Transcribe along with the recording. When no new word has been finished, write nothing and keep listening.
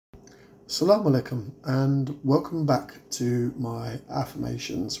Assalamu alaikum and welcome back to my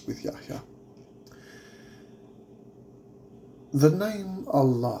affirmations with Yahya. The name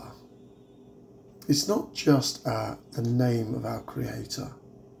Allah is not just the name of our Creator.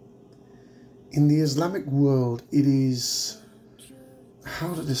 In the Islamic world, it is,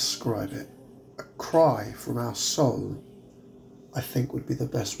 how to describe it, a cry from our soul, I think would be the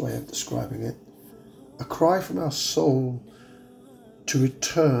best way of describing it. A cry from our soul to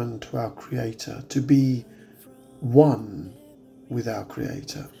return to our Creator, to be one with our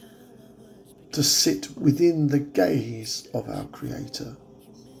Creator, to sit within the gaze of our Creator.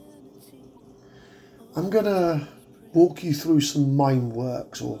 I'm going to walk you through some mind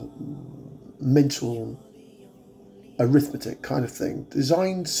works or mental arithmetic kind of thing,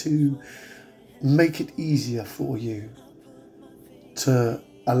 designed to make it easier for you to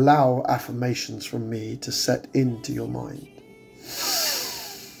allow affirmations from me to set into your mind.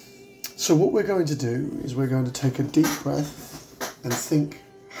 So what we're going to do is we're going to take a deep breath and think,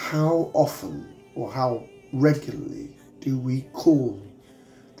 how often or how regularly do we call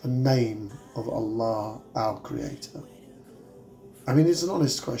the name of Allah, our Creator? I mean, it's an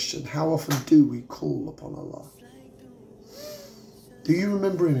honest question. How often do we call upon Allah? Do you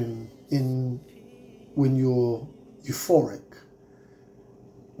remember Him in when you're euphoric,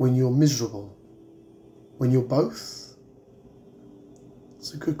 when you're miserable, when you're both?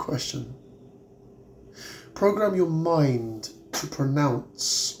 It's a good question. Program your mind to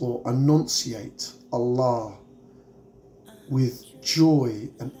pronounce or enunciate Allah with joy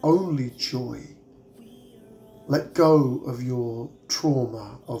and only joy. Let go of your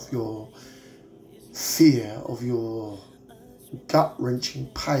trauma, of your fear, of your gut-wrenching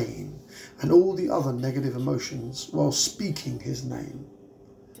pain and all the other negative emotions while speaking His name.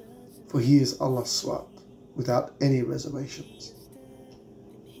 For He is Allah Swat, without any reservations.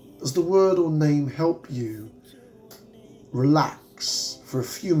 Does the word or name help you relax for a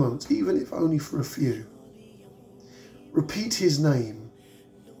few moments, even if only for a few? Repeat His name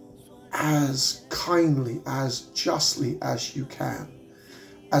as kindly, as justly as you can,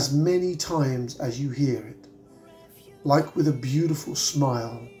 as many times as you hear it, like with a beautiful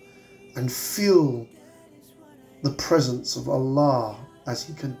smile, and feel the presence of Allah as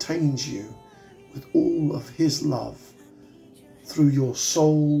He contains you with all of His love through your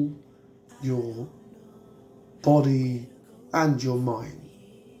soul, your body, and your mind.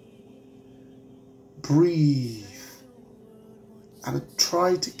 Breathe and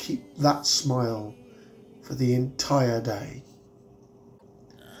try to keep that smile for the entire day.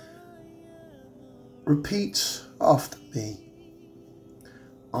 Repeat after me.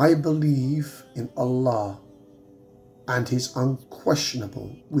 I believe in Allah and His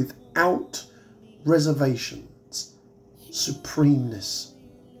unquestionable, without reservations, supremeness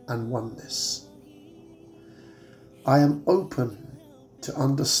and oneness. I am open to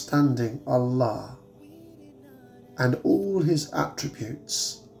understanding Allah and all His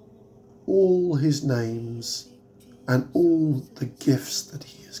attributes, all His names, and all the gifts that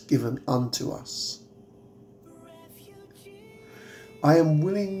He has given unto us. I am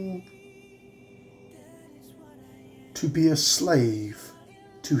willing to be a slave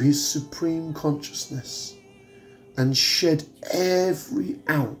to His supreme consciousness and shed every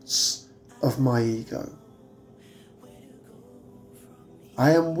ounce of my ego.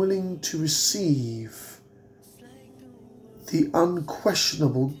 I am willing to receive the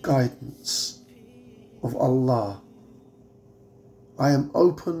unquestionable guidance of Allah. I am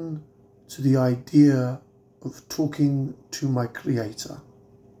open to the idea of talking to my Creator.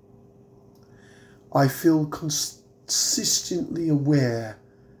 I feel consistently aware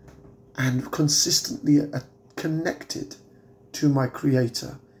and consistently connected to my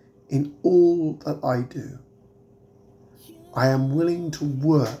Creator in all that I do. I am willing to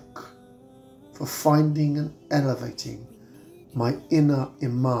work for finding and elevating my inner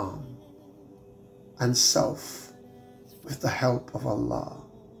Imam and self with the help of Allah.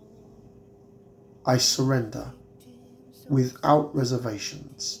 I surrender without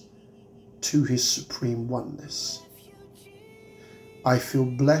reservations to His supreme oneness. I feel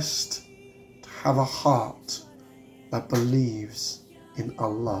blessed to have a heart that believes in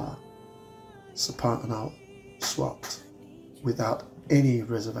Allah Subhanahu Swat without any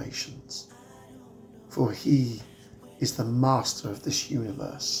reservations, for He is the master of this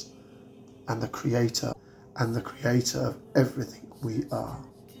universe and the creator of everything we are.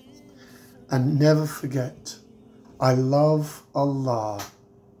 And never forget, I love Allah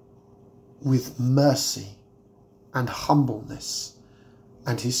with mercy and humbleness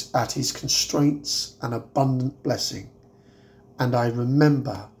and at his constraints and abundant blessing, and I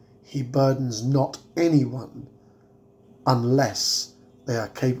remember He burdens not anyone unless they are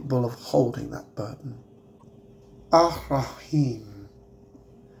capable of holding that burden. Ar-Rahim,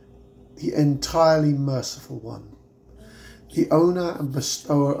 the entirely merciful one, the owner and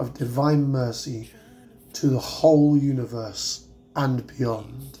bestower of divine mercy to the whole universe and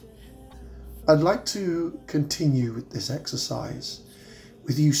beyond. I'd like to continue with this exercise,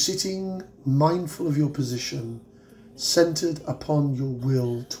 with you sitting mindful of your position, centered upon your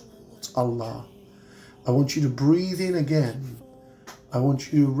will towards Allah. I want you to breathe in again. I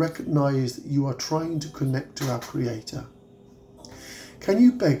want you to recognize that you are trying to connect to our Creator. Can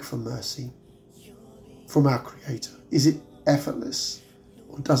you beg for mercy from our Creator? Is it effortless,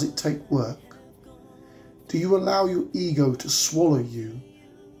 or does it take work? Do you allow your ego to swallow you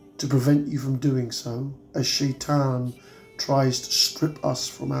to prevent you from doing so, as Shaitan tries to strip us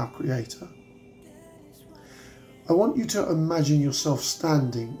from our Creator? I want you to imagine yourself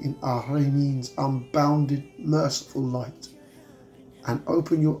standing in Ar-Rahim's unbounded, merciful light and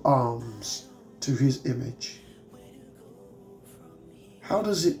open your arms to his image. How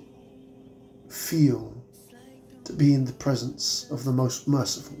does it feel to be in the presence of the most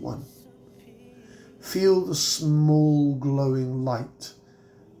merciful one? Feel the small glowing light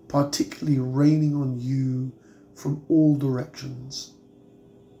particularly raining on you from all directions.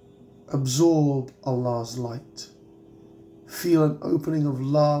 Absorb Allah's light. Feel an opening of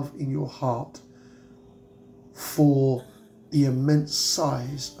love in your heart for the immense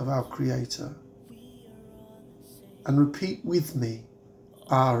size of our Creator. And repeat with me,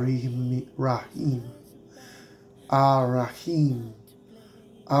 Ar-Rahim, Ar-Rahim,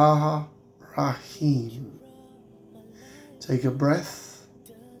 Ar-Rahim. Take a breath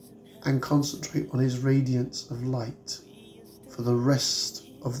and concentrate on his radiance of light for the rest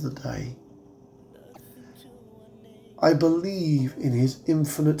of the day. I believe in his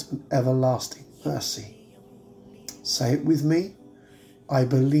infinite and everlasting mercy. Say it with me. I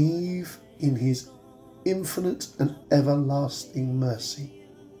believe in his infinite and everlasting mercy.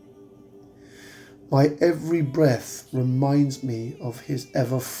 My every breath reminds me of his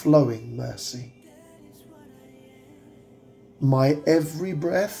ever-flowing mercy. My every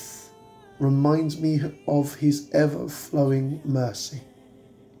breath reminds me of his ever-flowing mercy.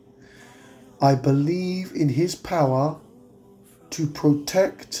 I believe in his power to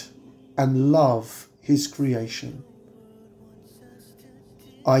protect and love his creation.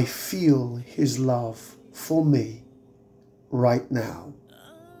 I feel his love for me right now.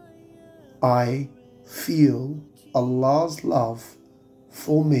 I feel Allah's love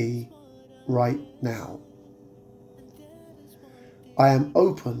for me right now. I am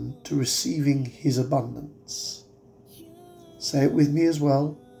open to receiving his abundance. Say it with me as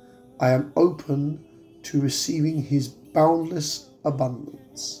well. I am open to receiving his boundless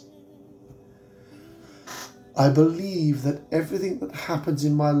abundance. I believe that everything that happens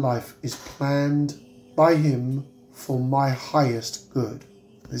in my life is planned by him for my highest good.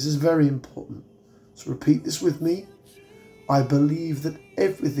 This is very important. So repeat this with me. I believe that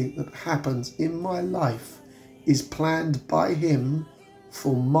everything that happens in my life is planned by him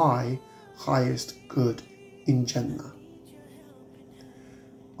for my highest good in Jannah.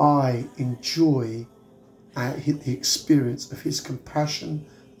 I enjoy the experience of his compassion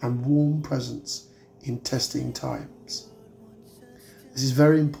and warm presence in testing times. This is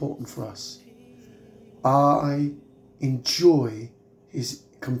very important for us. I enjoy his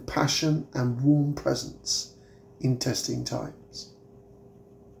compassion and warm presence in testing times.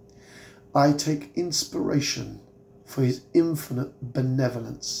 I take inspiration for his infinite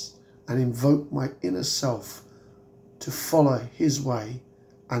benevolence and invoke my inner self to follow his way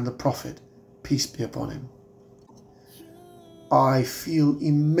and the Prophet, peace be upon him. I feel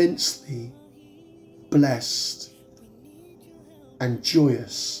immensely blessed and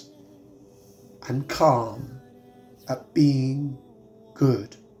joyous and calm at being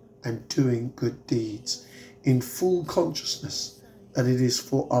good and doing good deeds in full consciousness that it is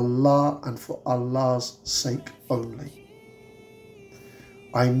for Allah and for Allah's sake only.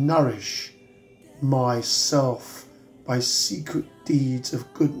 I nourish myself by secret deeds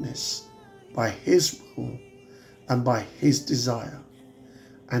of goodness, by his will and by his desire,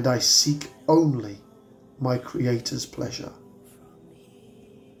 and I seek only my Creator's pleasure.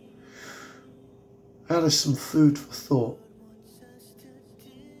 That is some food for thought.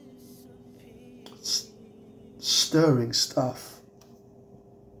 It's stirring stuff.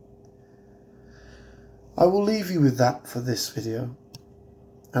 I will leave you with that for this video,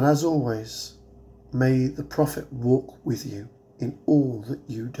 and as always, may the Prophet walk with you in all that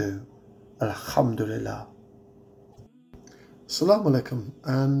you do. Alhamdulillah. Assalamu alaikum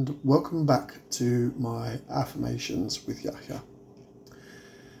and welcome back to my affirmations with Yahya.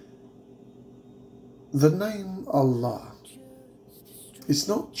 The name Allah is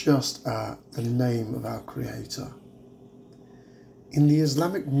not just the name of our Creator. In the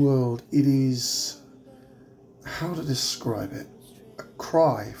Islamic world, it is, how to describe it, a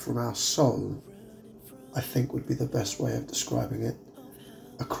cry from our soul, I think would be the best way of describing it.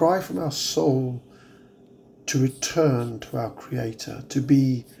 A cry from our soul to return to our Creator, to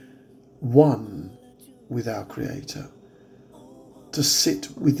be one with our Creator, to sit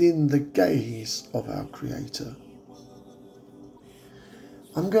within the gaze of our Creator.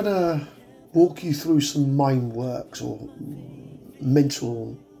 I'm going to walk you through some mind works or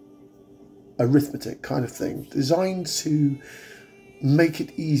mental arithmetic kind of thing, designed to make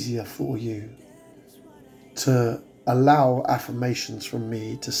it easier for you to allow affirmations from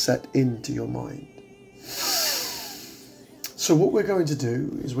me to set into your mind. So what we're going to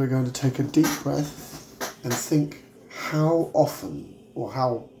do is we're going to take a deep breath and think, how often or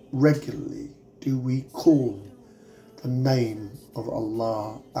how regularly do we call the name of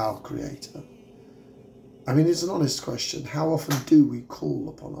Allah, our Creator? I mean, it's an honest question. How often do we call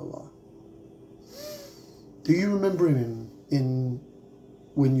upon Allah? Do you remember in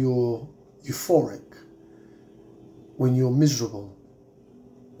when you're euphoric, when you're miserable,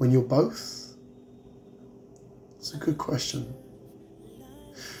 when you're both? It's a good question.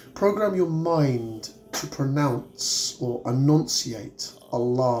 Program your mind to pronounce or enunciate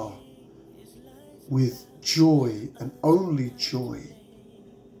Allah with joy and only joy.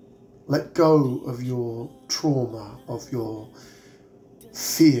 Let go of your trauma, of your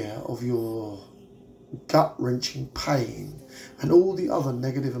fear, of your gut-wrenching pain and all the other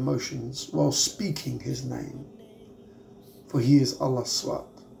negative emotions while speaking His name. For He is Allah Swat,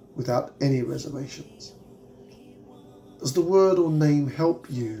 without any reservations. Does the word or name help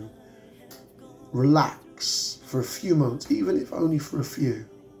you relax for a few moments, even if only for a few?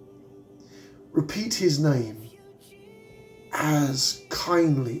 Repeat His name as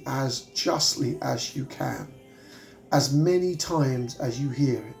kindly, as justly as you can, as many times as you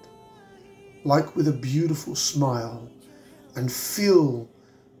hear it, like with a beautiful smile, and feel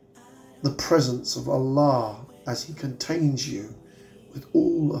the presence of Allah as He contains you with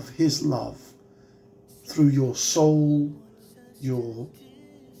all of His love through your soul, your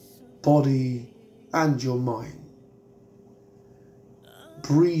body, and your mind.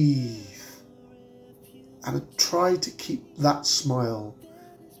 Breathe and try to keep that smile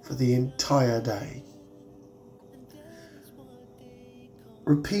for the entire day.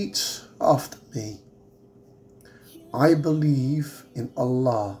 Repeat after me. I believe in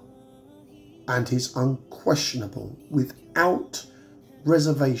Allah and His unquestionable, without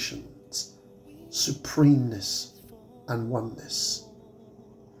reservations, supremeness and oneness.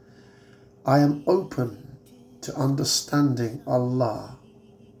 I am open to understanding Allah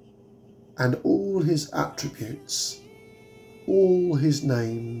and all His attributes, all His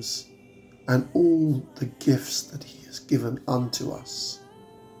names, and all the gifts that He has given unto us.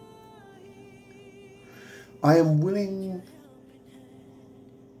 I am willing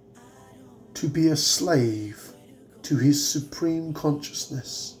to be a slave to His supreme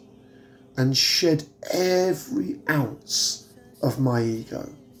consciousness and shed every ounce of my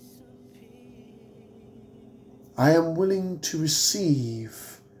ego. I am willing to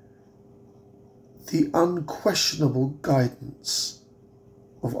receive the unquestionable guidance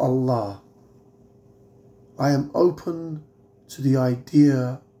of Allah. I am open to the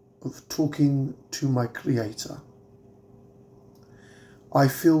idea of talking to my Creator. I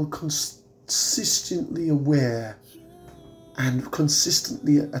feel consistently aware and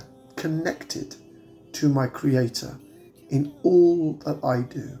consistently connected to my Creator in all that I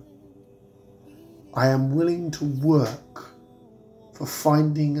do. I am willing to work for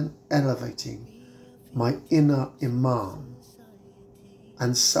finding and elevating my inner Imam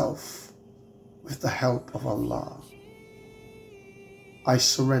and self with the help of Allah. I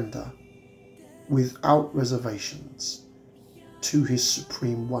surrender without reservations to His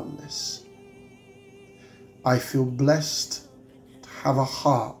supreme oneness. I feel blessed to have a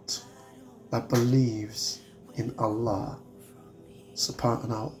heart that believes in Allah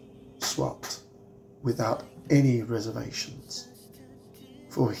subhanahu swat without any reservations,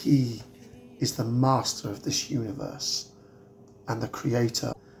 for He is the master of this universe and the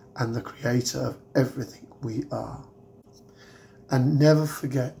creator of everything we are. And never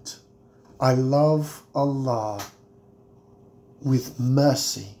forget, I love Allah with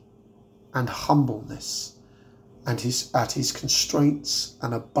mercy and humbleness and at his constraints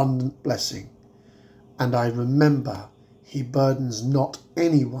and abundant blessing. And I remember He burdens not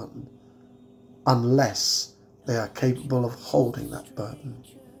anyone unless they are capable of holding that burden.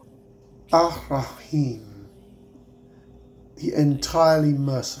 Ar-Rahim, the entirely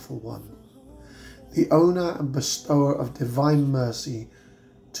merciful one, the owner and bestower of divine mercy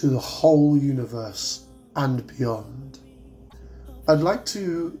to the whole universe and beyond. I'd like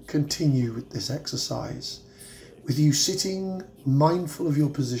to continue with this exercise, with you sitting mindful of your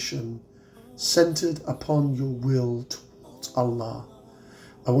position, centered upon your will towards Allah.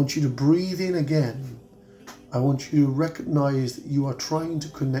 I want you to breathe in again. I want you to recognize that you are trying to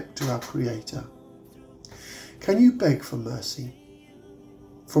connect to our Creator. Can you beg for mercy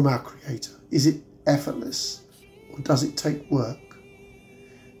from our Creator? Is it effortless, or does it take work?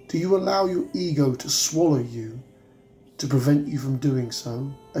 Do you allow your ego to swallow you to prevent you from doing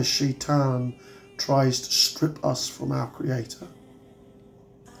so, as Shaitan tries to strip us from our Creator?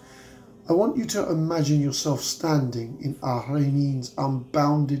 I want you to imagine yourself standing in Ar-Rahim's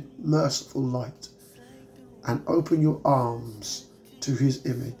unbounded, merciful light and open your arms to his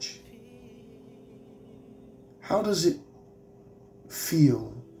image. How does it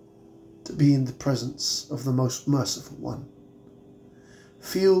feel to be in the presence of the most merciful one?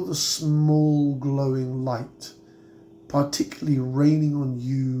 Feel the small glowing light particularly raining on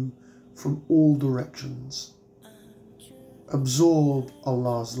you from all directions. Absorb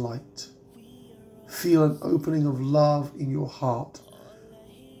Allah's light. Feel an opening of love in your heart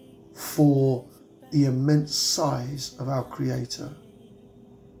for the immense size of our Creator.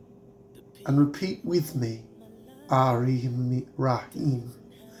 And repeat with me, Ar-Rahim,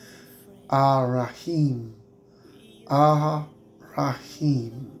 Ar-Rahim, Ar-Rahim.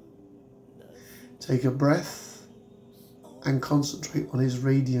 Take a breath and concentrate on his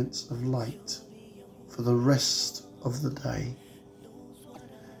radiance of light for the rest of the day.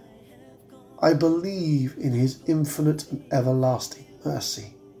 I believe in his infinite and everlasting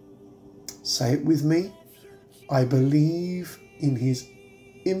mercy. Say it with me. I believe in his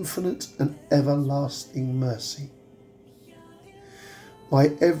infinite and everlasting mercy.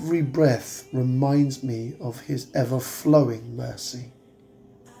 My every breath reminds me of his ever-flowing mercy.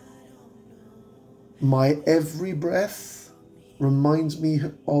 My every breath reminds me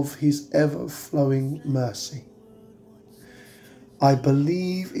of his ever-flowing mercy. I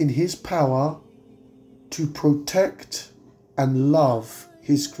believe in his power to protect and love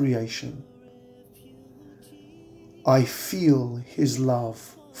his creation. I feel his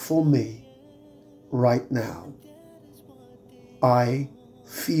love for me right now. I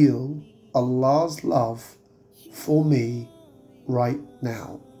feel Allah's love for me right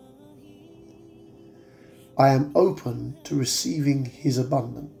now. I am open to receiving his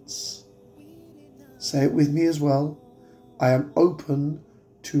abundance. Say it with me as well. I am open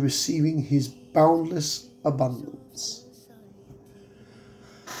to receiving his boundless abundance.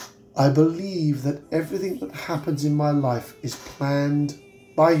 I believe that everything that happens in my life is planned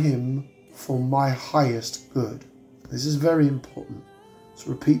by him for my highest good. This is very important.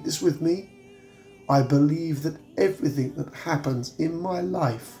 So repeat this with me. I believe that everything that happens in my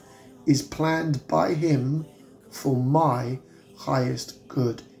life is planned by him for my highest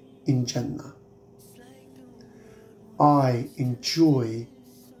good in Jannah. I enjoy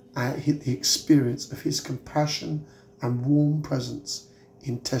the experience of his compassion and warm presence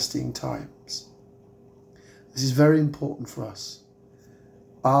in testing times. This is very important for us.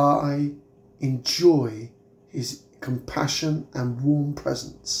 I enjoy his compassion and warm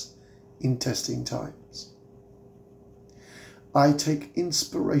presence in testing times. I take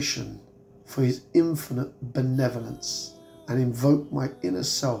inspiration for his infinite benevolence and invoke my inner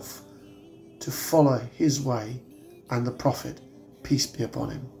self to follow his way and the Prophet, peace be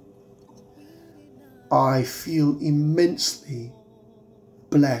upon him. I feel immensely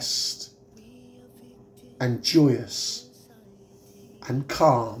blessed and joyous and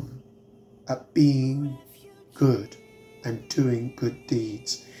calm at being good and doing good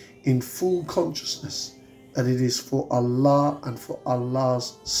deeds in full consciousness that it is for Allah and for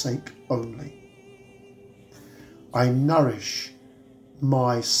Allah's sake only. I nourish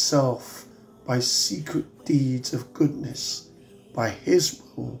myself by secret deeds of goodness, by his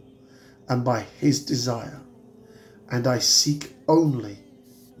will and by his desire, and I seek only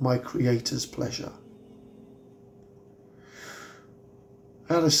my Creator's pleasure.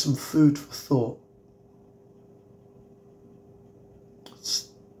 That is some food for thought. It's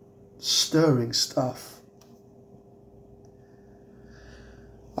stirring stuff.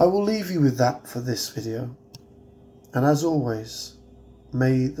 I will leave you with that for this video. And as always,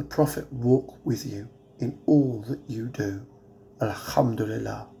 may the Prophet walk with you in all that you do.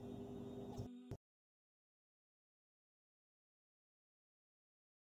 Alhamdulillah.